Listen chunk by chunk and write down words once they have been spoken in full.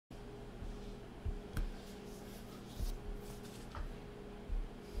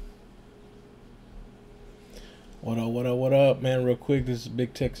What up, what up, what up, man? Real quick, this is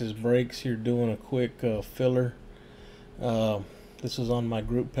Big Texas Breaks here doing a quick filler. This was on my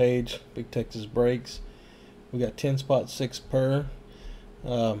group page, Big Texas Breaks. We got 10 spots, 6 per.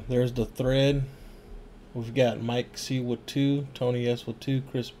 There's the thread. We've got Mike C with 2, Tony S with 2,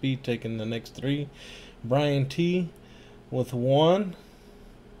 Chris B taking the next 3, Brian T with 1,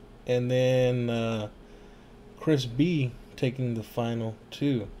 and then Chris B taking the final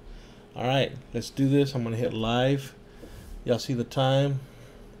 2. Alright, let's do this. I'm going to hit live. Y'all see the time?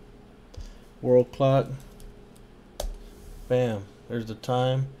 World clock. Bam. There's the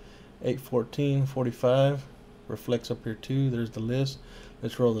time. 8:14:45. Reflects up here too. There's the list.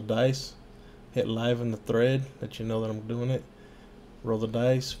 Let's roll the dice. Hit live in the thread. Let you know that I'm doing it. Roll the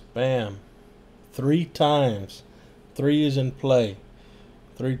dice. Bam. 3 times. 3 is in play.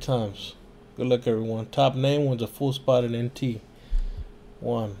 3 times. Good luck, everyone. Top name wins a full spot at NT.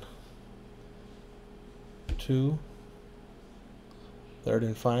 1, 2, third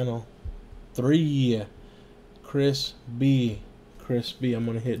and final, 3, Chris B. Chris B. I'm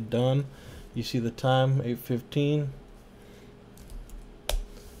going to hit done. You see the time, 8:15.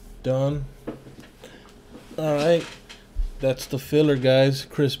 Done. Alright. That's the filler, guys.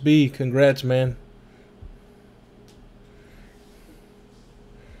 Chris B. Congrats, man.